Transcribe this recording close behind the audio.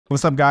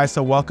What's up guys,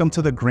 so welcome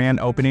to the grand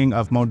opening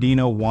of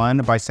Modena I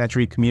by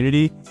Century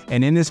Community,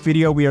 and in this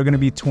video we are going to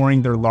be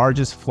touring their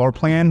largest floor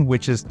plan,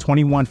 which is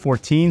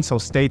 2114, so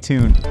stay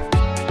tuned.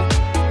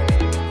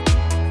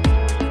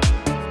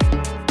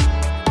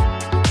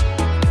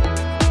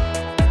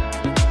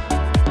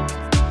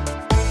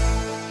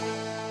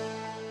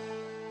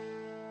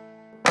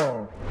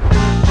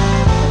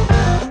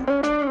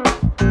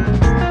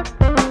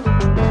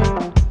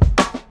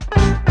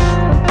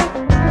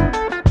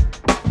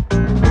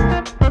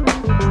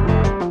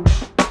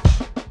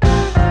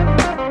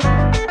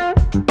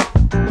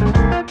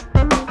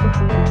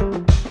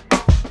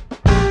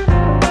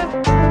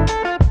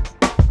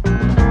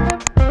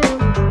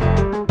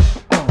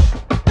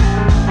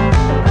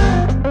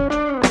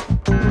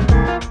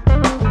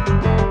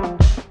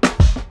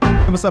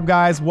 What's up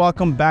guys,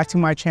 welcome back to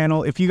my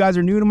channel. If you guys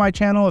are new to my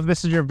channel, if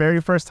this is your very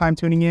first time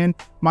tuning in,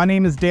 my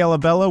name is Dale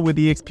Abella with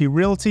eXp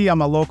Realty. I'm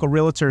a local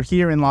realtor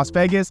here in Las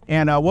Vegas,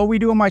 and what we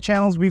do on my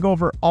channel is we go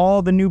over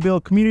all the new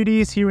build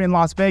communities here in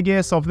Las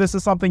Vegas. So if this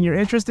is something you're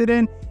interested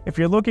in, if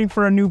you're looking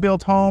for a new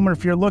build home, or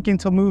if you're looking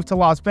to move to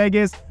Las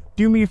Vegas,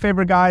 do me a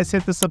favor guys,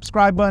 hit the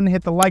subscribe button,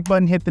 hit the like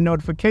button, hit the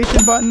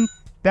notification button.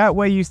 That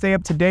way you stay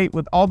up to date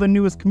with all the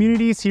newest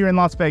communities here in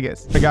Las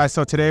Vegas. Hey guys,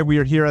 so today we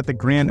are here at the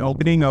grand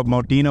opening of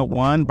Modena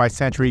I by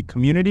Century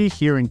Community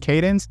here in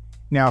Cadence.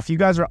 Now, if you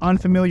guys are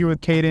unfamiliar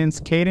with Cadence,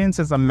 Cadence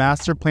is a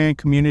master plan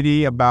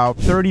community about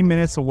 30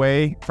 minutes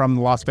away from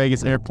the Las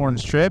Vegas Airport and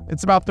Strip.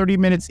 It's about 30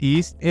 minutes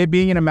east. It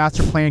being in a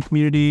master plan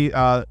community,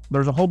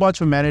 there's a whole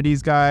bunch of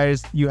amenities,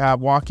 guys. You have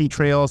walking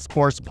trails,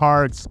 sports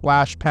parks,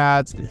 splash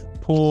pads,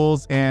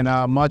 pools, and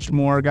much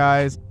more,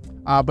 guys.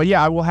 But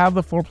yeah, I will have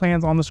the floor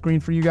plans on the screen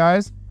for you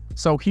guys.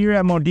 So here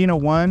at Modena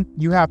I,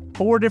 you have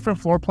 4 different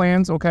floor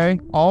plans, okay?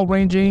 All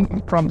ranging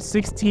from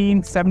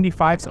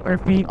 1675 square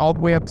feet all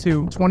the way up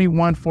to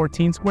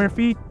 2114 square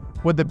feet,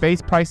 with the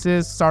base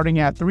prices starting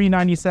at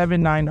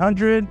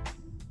 $397,900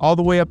 all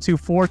the way up to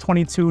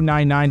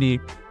 $422,990.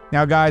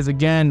 Now guys,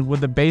 again,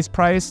 with the base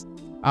price,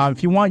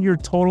 if you want your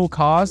total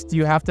cost,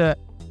 you have to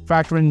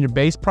factor in your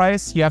base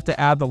price. You have to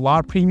add the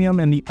lot premium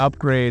and the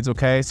upgrades,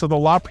 okay? So the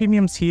lot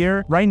premiums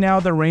here, right now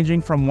they're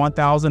ranging from $1,000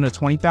 to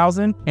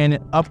 $20,000, and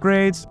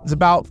upgrades is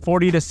about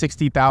 $40,000 to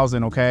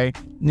 $60,000, okay?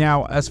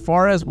 Now, as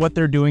far as what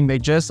they're doing, they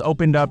just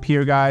opened up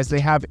here, guys.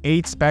 They have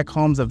 8 spec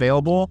homes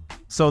available.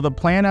 So the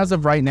plan as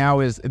of right now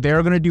is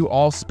they're going to do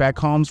all spec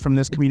homes from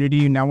this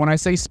community. Now, when I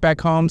say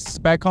spec homes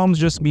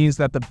just means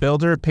that the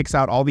builder picks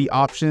out all the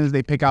options.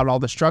 They pick out all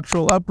the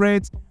structural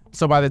upgrades.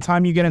 So by the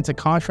time you get into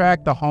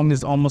contract, the home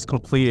is almost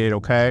completed,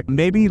 okay?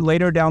 Maybe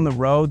later down the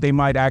road, they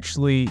might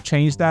actually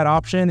change that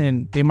option,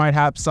 and they might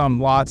have some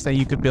lots that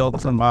you could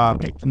build from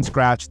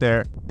scratch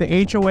there. The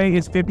HOA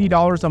is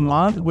 $50 a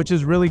month, which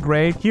is really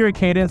great. Here at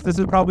Cadence, this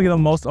is probably the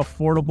most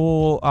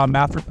affordable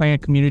master plan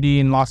community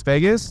in Las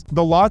Vegas.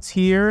 The lots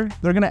here,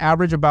 they're gonna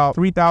average about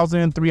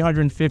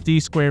 3,350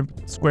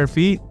 square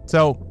feet.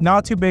 So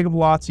not too big of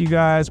lots, you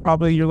guys.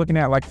 Probably you're looking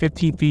at like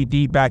 15 feet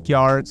deep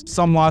backyards.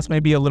 Some lots may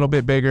be a little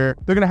bit bigger.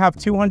 They're gonna have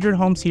 200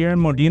 homes here in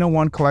Modena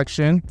I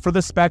collection. For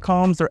the spec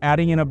homes, they're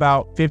adding in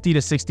about $50,000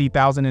 to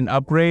 $60,000 in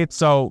upgrades.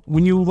 So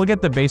when you look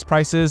at the base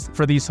prices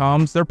for these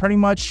homes, they're pretty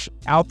much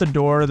out the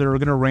door. They're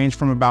gonna range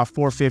from about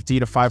 $450,000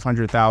 to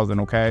 $500,000,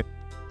 okay?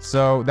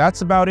 So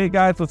that's about it,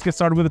 guys. Let's get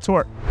started with the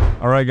tour.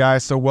 All right,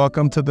 guys, so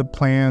welcome to the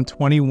plan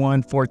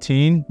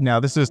 2114. Now,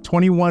 this is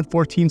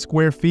 2114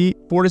 square feet,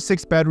 4 to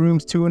 6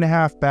 bedrooms,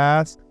 2.5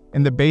 baths,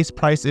 and the base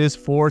price is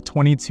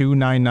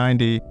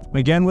 $422,990.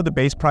 Again, with the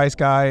base price,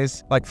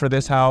 guys, like for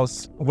this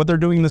house, what they're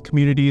doing in this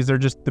community is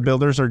the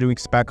builders are doing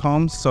spec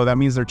homes. So that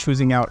means they're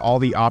choosing out all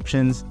the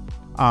options.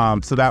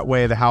 So that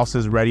way the house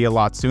is ready a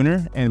lot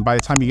sooner. And by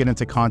the time you get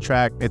into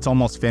contract, it's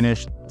almost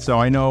finished. So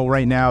I know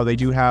right now they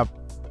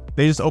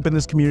just opened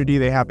this community.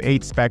 They have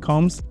 8 spec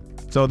homes.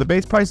 So the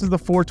base price is the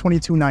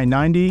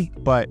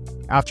 $422,990, but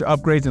after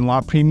upgrades and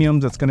lot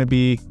premiums, it's going to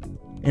be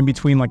in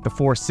between like the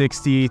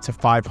 $460 to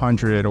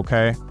 $500,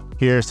 okay?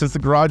 Here, since the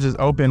garage is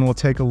open, we'll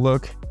take a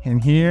look in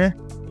here.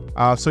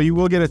 So you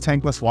will get a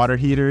tankless water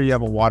heater. You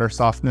have a water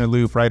softener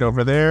loop right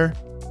over there,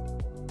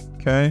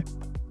 okay?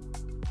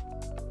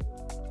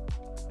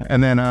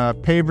 And then a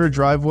paver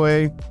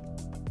driveway,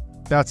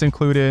 that's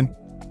included.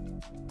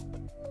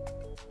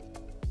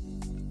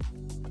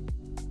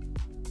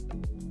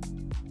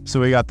 So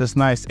we got this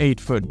nice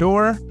 8-foot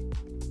door.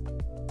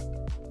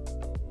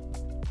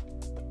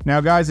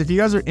 Now guys, if you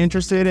guys are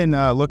interested in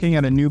looking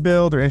at a new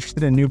build or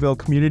interested in a new build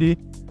community,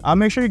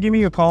 make sure you give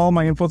me a call.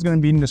 My info is going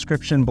to be in the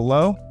description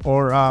below,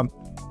 or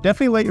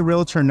definitely let your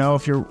realtor know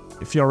if you're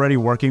already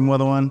working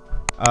with one.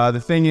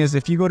 The thing is,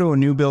 if you go to a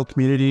new build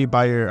community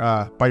by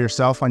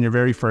yourself on your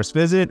very first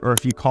visit, or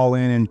if you call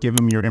in and give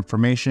them your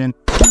information,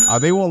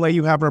 they won't let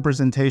you have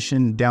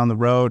representation down the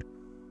road.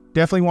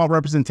 Definitely want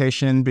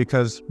representation,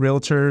 because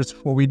realtors,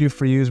 what we do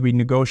for you is we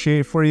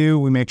negotiate for you.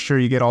 We make sure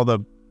you get all the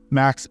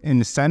max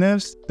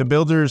incentives. The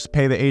builders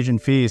pay the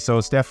agent fees, so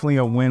it's definitely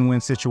a win-win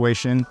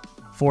situation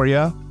for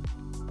you.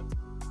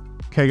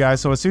 Okay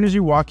guys, so as soon as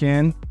you walk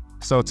in,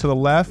 so to the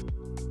left,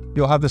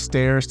 you'll have the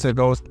stairs to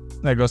go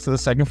that goes to the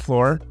second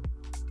floor.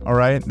 All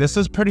right, this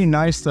is pretty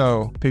nice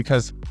though,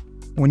 because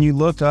when you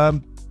look up,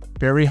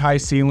 very high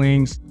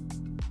ceilings.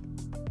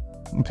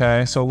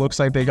 Okay, so it looks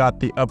like they got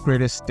the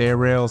upgraded stair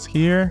rails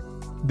here.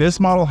 This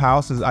model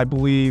house is, I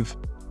believe,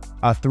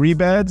 3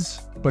 beds,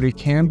 but it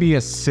can be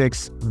a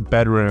 6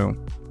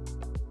 bedroom.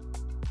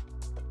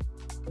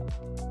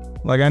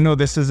 Like, I know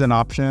this is an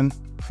option.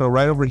 So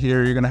right over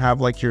here, you're gonna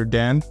have like your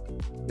den,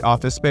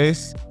 office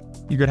space.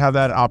 You could have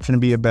that option to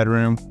be a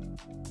bedroom.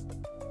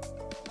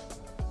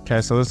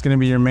 Okay, so this is gonna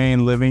be your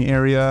main living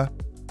area.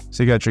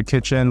 So you got your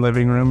kitchen,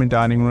 living room, and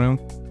dining room.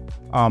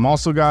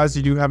 Also, guys,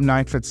 you do have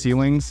 9-foot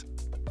ceilings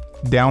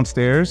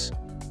downstairs,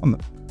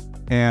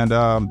 and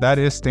that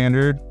is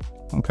standard.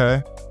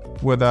 Okay,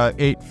 with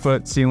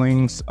 8-foot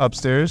ceilings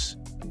upstairs.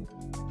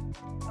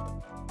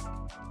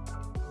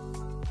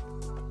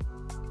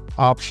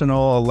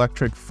 Optional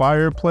electric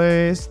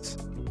fireplace.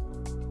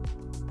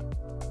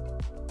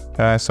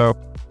 Okay, so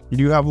you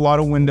do have a lot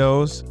of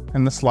windows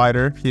and the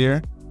slider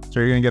here, so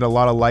you're gonna get a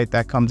lot of light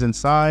that comes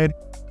inside.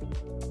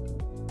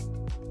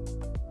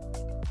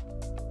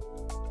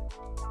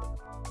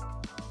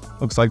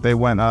 Looks like they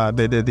went,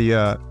 they did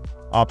the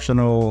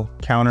optional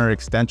counter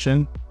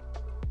extension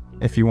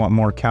if you want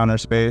more counter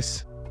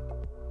space.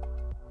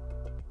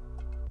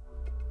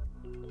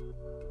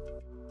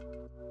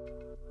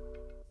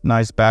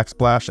 Nice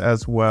backsplash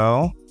as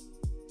well.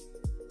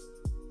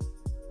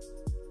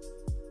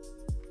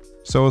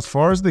 So as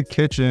far as the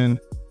kitchen,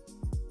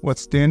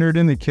 what's standard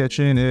in the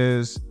kitchen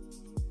is,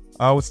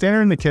 for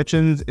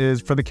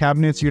the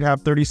cabinets, you'd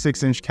have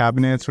 36-inch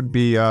cabinets, would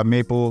be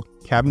maple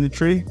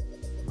cabinetry.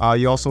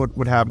 You also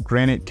would have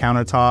granite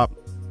countertop.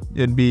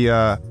 It'd be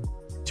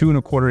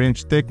 2¼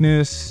 inch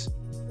thickness.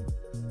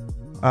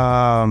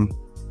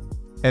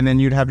 And then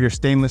you'd have your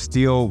stainless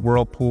steel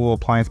Whirlpool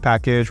appliance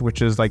package,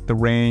 which is like the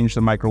range,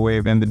 the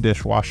microwave, and the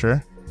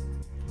dishwasher.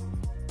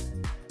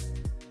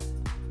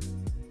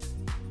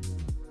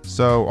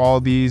 So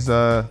all these,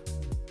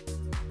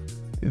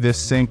 this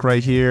sink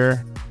right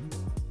here,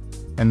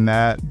 and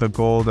that, the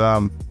gold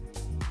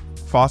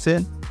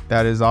faucet,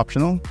 that is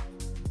optional.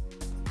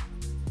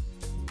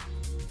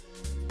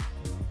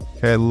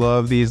 Okay, I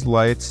love these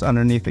lights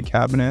underneath the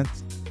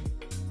cabinets.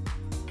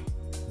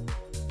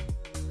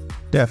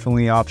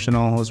 Definitely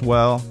optional as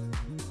well.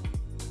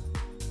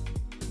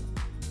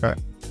 Okay,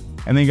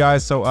 and then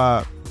guys,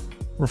 so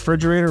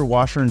refrigerator,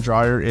 washer, and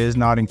dryer is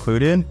not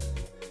included.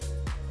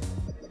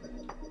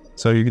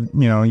 So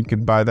you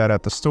could buy that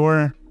at the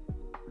store.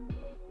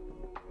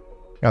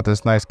 Got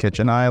this nice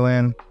kitchen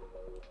island.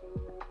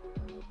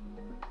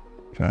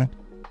 Okay,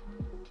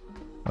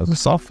 those are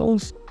soft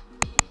clothes?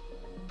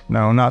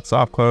 No, not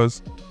soft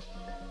clothes.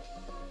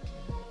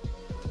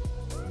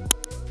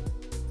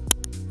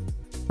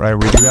 Right,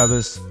 we do have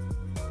this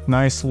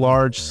nice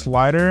large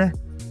slider.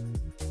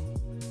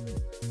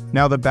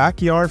 Now the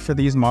backyard for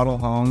these model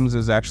homes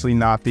is actually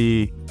not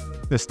the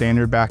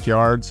standard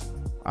backyards.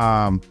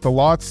 The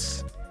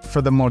lots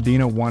for the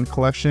Modena I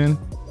collection,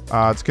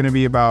 it's gonna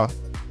be about,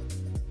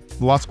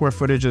 the lot square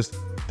footage is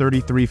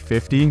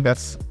 3,350.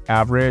 That's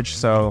average.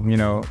 So,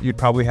 you'd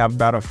probably have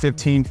about a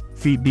 15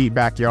 feet deep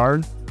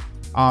backyard.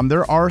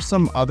 There are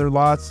some other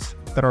lots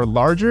that are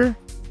larger.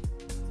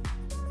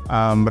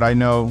 But I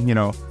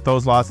know,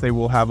 those lots, they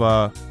will have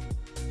a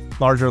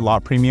larger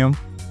lot premium.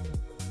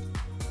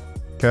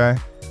 Okay.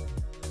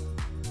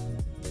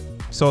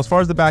 So as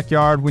far as the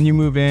backyard, when you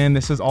move in,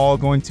 this is all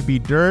going to be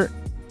dirt.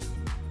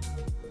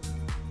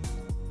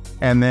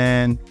 And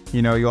then,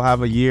 you'll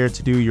have a year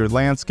to do your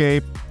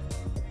landscape.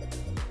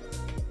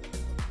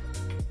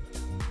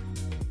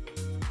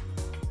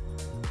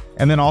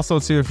 And then also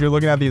too, if you're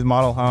looking at these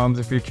model homes,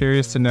 if you're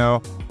curious to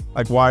know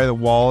like why the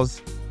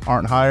walls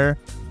aren't higher,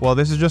 well,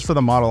 this is just for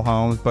the model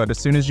homes, but as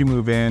soon as you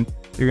move in,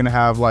 you're gonna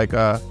have like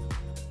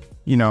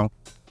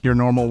your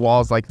normal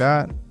walls like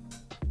that.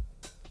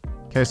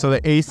 Okay, so the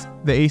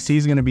AC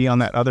is gonna be on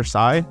that other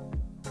side.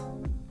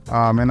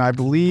 And I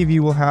believe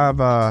you will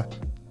have,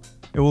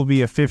 it will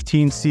be a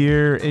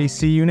 15-SEER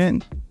AC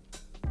unit.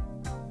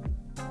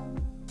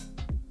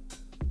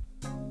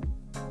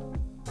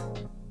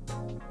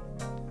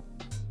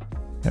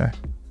 Okay,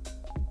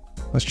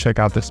 let's check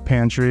out this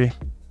pantry.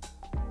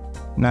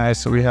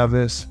 Nice, so we have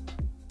this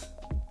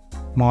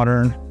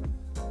modern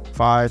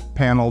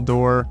 5-panel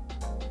door.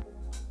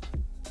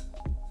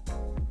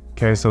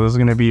 Okay, so this is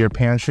gonna be your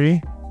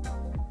pantry.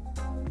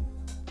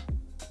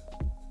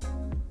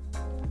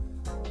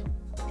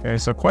 Okay,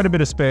 so quite a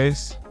bit of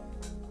space.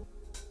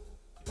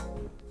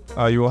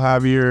 You will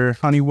have your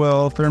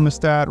Honeywell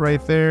thermostat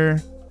right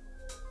there.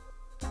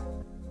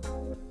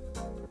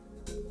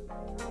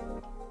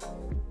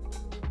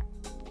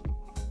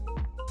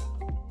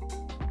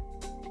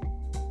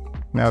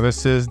 Now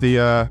this is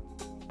the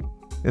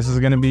this is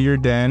going to be your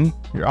den,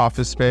 your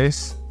office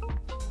space.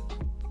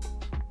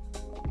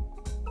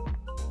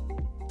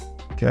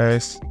 Okay,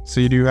 so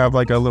you do have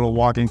like a little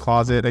walk-in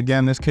closet.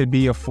 Again, this could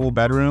be a full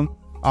bedroom.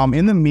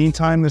 In the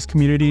meantime, this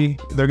community,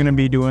 they're going to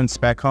be doing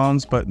spec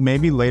homes, but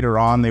maybe later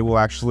on they will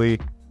actually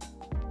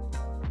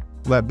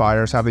let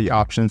buyers have the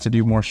option to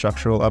do more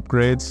structural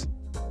upgrades.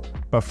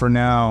 But for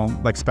now,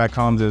 like spec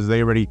homes is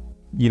they already,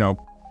 you know,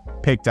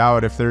 picked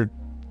out if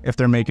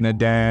they're making a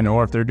den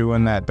or if they're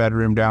doing that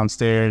bedroom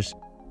downstairs.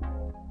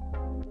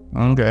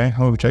 Okay,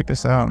 oh, check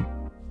this out.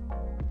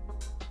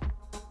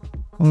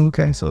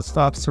 Okay, so it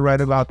stops to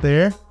right about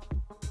there.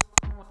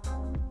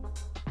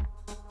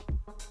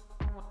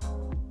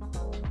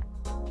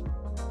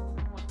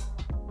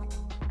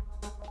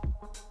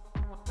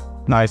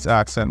 Nice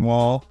accent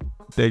wall,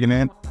 digging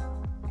it.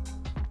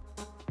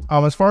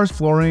 As far as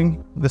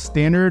flooring, the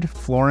standard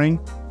flooring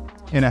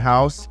in a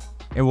house,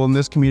 and well, in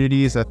this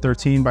community is a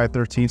 13 by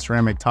 13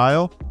 ceramic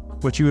tile,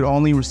 which you would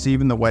only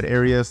receive in the wet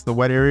areas. The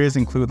wet areas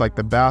include like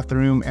the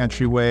bathroom,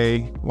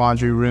 entryway,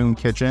 laundry room,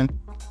 kitchen,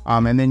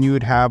 and then you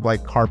would have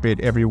like carpet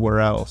everywhere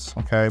else.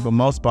 Okay, but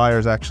most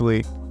buyers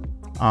actually,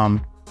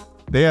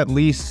 they at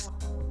least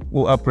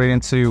will upgrade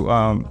into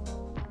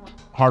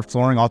hard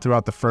flooring all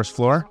throughout the first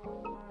floor.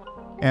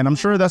 And I'm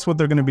sure that's what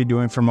they're going to be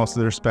doing for most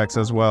of their specs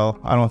as well.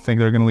 I don't think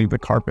they're going to leave the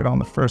carpet on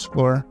the first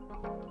floor.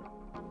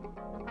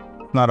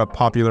 Not a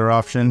popular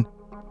option.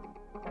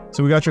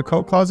 So we got your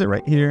coat closet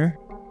right here.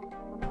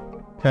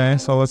 Okay,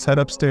 so let's head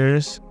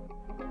upstairs.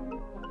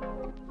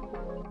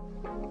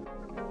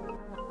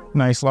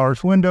 Nice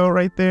large window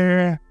right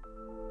there.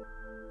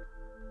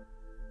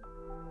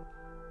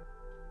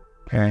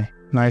 Okay,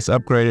 nice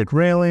upgraded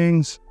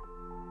railings.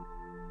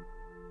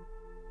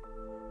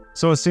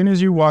 So as soon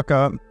as you walk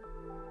up,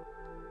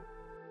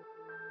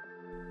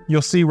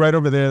 you'll see right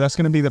over there, that's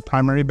going to be the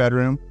primary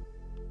bedroom.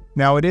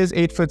 Now it is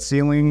 8-foot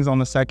ceilings on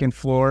the second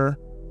floor.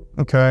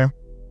 Okay.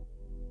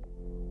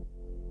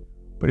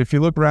 But if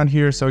you look around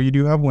here, so you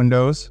do have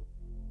windows,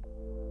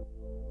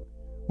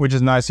 which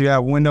is nice. So you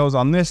have windows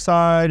on this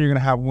side. You're going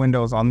to have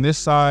windows on this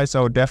side.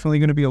 So definitely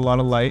going to be a lot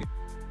of light.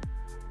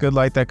 Good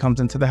light that comes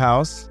into the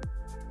house.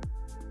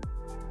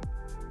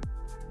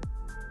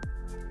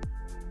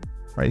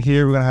 Right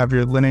here, we're going to have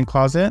your linen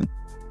closet.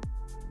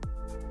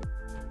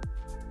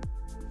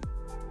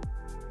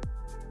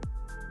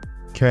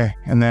 Okay,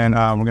 and then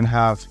we're gonna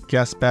have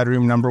guest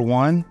bedroom number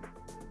 1.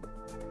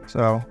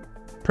 So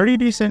pretty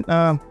decent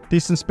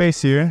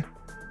space here.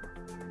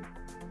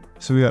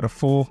 So we got a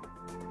full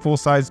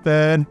size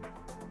bed.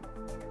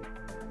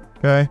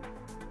 Okay.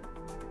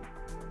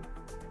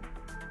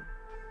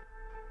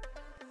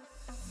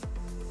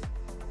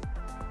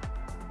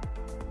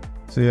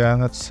 So yeah,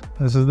 this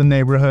is the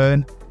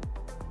neighborhood.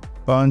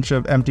 Bunch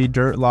of empty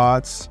dirt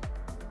lots.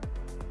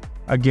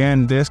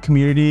 Again, this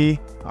community,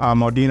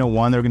 Modena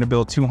I, they're going to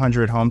build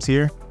 200 homes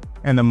here.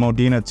 And the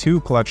Modena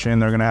II collection,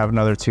 they're going to have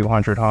another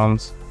 200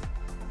 homes.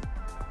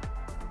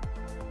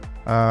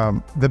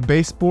 The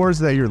baseboards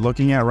that you're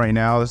looking at right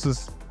now, this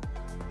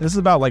is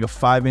about like a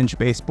 5-inch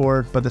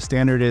baseboard, but the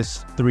standard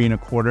is 3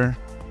 1/4.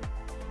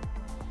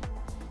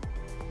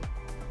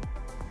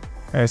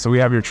 Okay, so we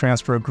have your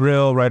transfer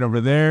grill right over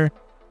there.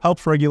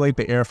 Helps regulate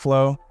the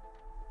airflow.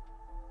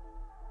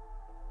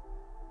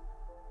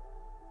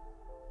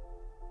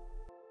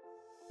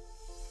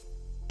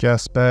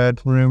 Guest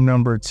bed room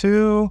number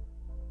 2.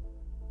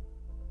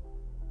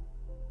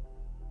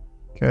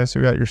 Okay, so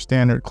we got your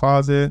standard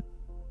closet.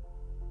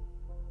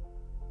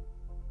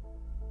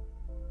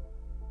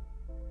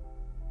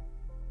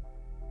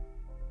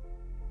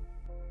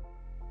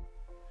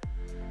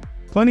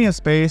 Plenty of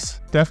space,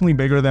 definitely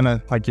bigger than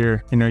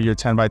your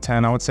 10 by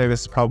 10. I would say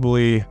this is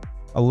probably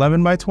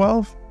 11 by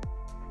 12.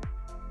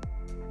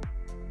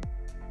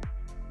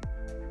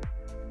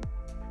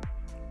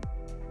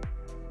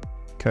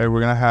 Okay,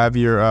 we're gonna have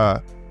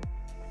your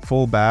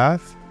full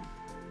bath.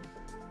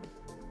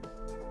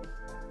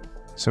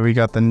 So we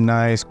got the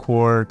nice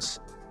quartz,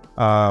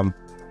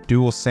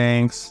 dual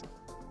sinks,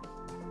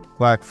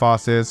 black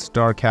faucets,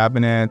 dark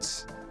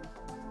cabinets.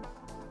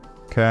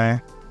 Okay.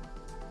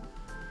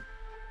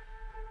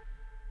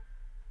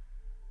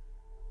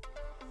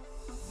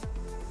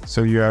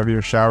 So you have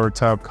your shower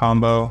tub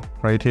combo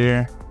right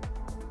here.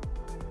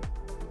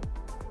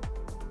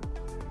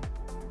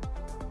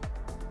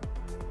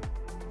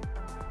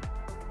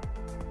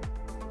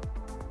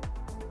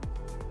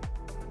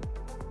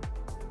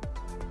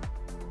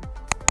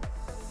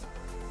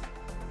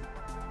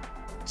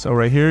 So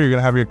right here, you're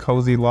gonna have your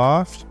cozy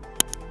loft.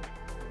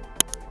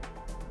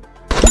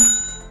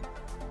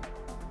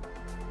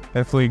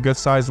 Definitely a good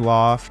sized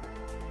loft.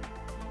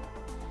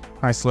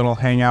 Nice little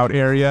hangout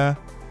area.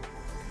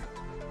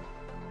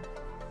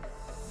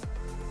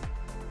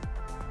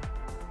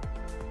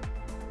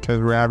 Because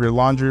we have your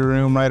laundry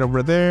room right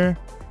over there.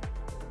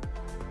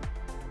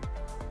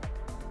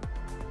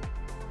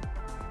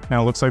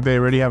 Now it looks like they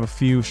already have a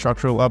few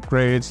structural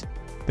upgrades.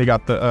 They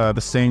got the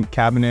sink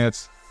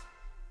cabinets,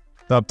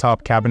 the up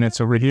top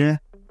cabinets over here.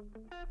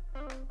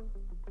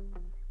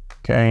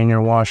 Okay, and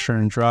your washer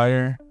and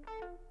dryer.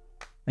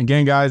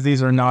 Again, guys,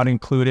 these are not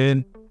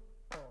included.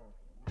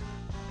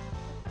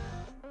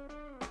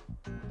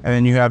 And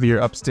then you have your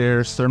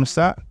upstairs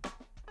thermostat.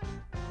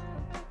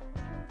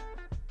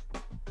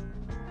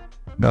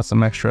 Got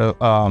some extra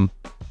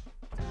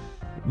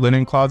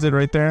linen closet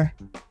right there.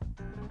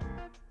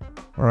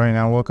 All right,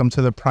 now welcome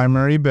to the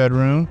primary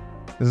bedroom.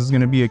 This is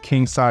gonna be a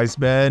king size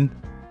bed.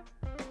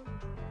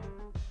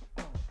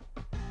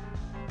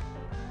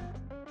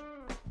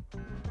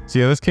 So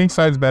yeah, this king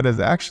size bed is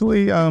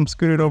actually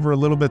scooted over a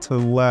little bit to the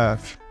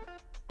left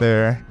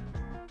there,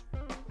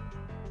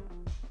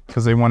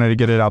 because they wanted to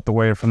get it out the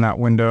way from that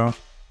window.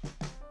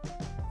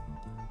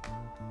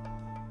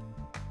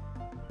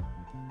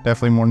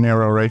 Definitely more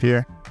narrow right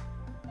here.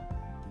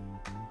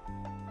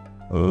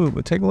 Oh,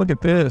 but take a look at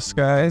this,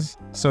 guys.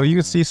 So you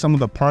can see some of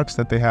the parks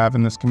that they have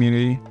in this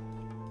community.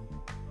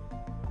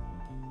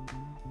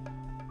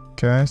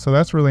 Okay, so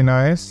that's really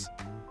nice.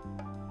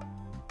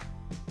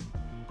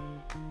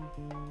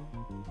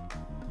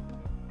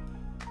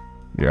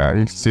 Yeah,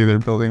 you can see they're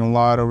building a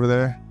lot over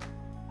there.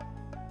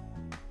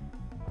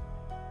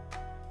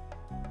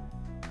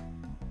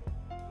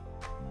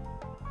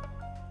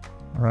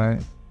 All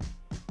right,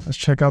 let's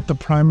check out the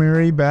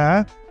primary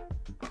bath.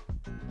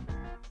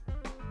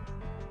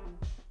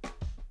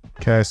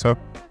 Okay, so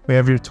we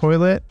have your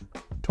toilet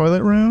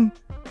room.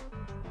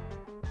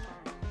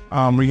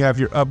 We have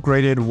your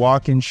upgraded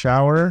walk-in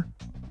shower.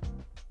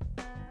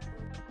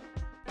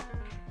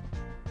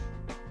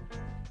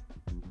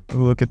 Ooh,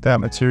 look at that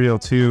material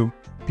too.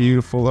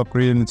 Beautiful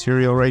upgraded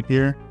material right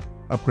here.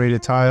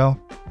 Upgraded tile.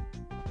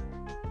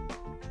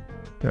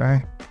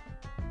 Okay.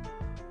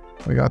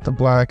 We got the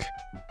black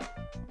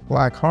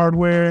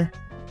hardware.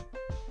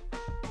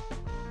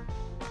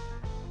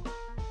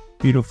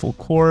 Beautiful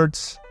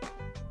quartz.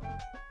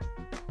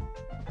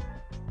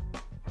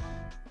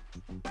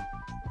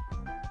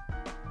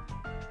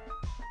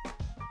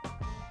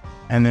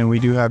 And then we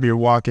do have your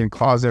walk-in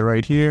closet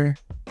right here.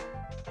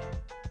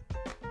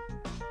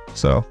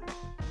 So,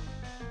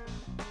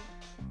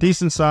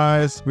 decent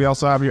size. We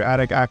also have your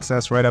attic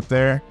access right up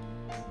there.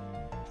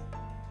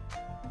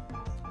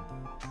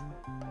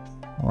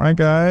 All right,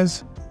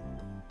 guys.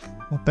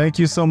 Well, thank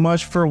you so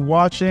much for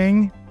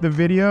watching the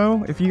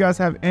video. If you guys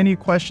have any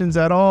questions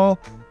at all,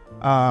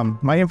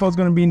 my info is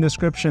going to be in the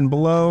description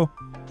below.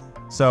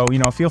 So, you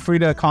know, feel free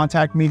to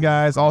contact me,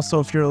 guys. Also,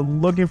 if you're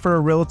looking for a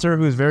realtor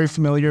who is very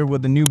familiar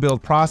with the new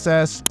build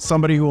process,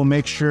 somebody who will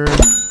make sure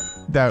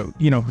that,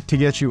 you know, to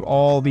get you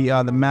all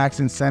the max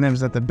incentives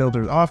that the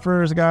builder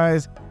offers,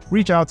 guys,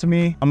 reach out to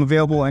me. I'm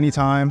available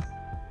anytime.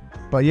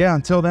 But yeah,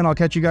 until then, I'll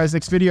catch you guys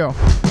next video.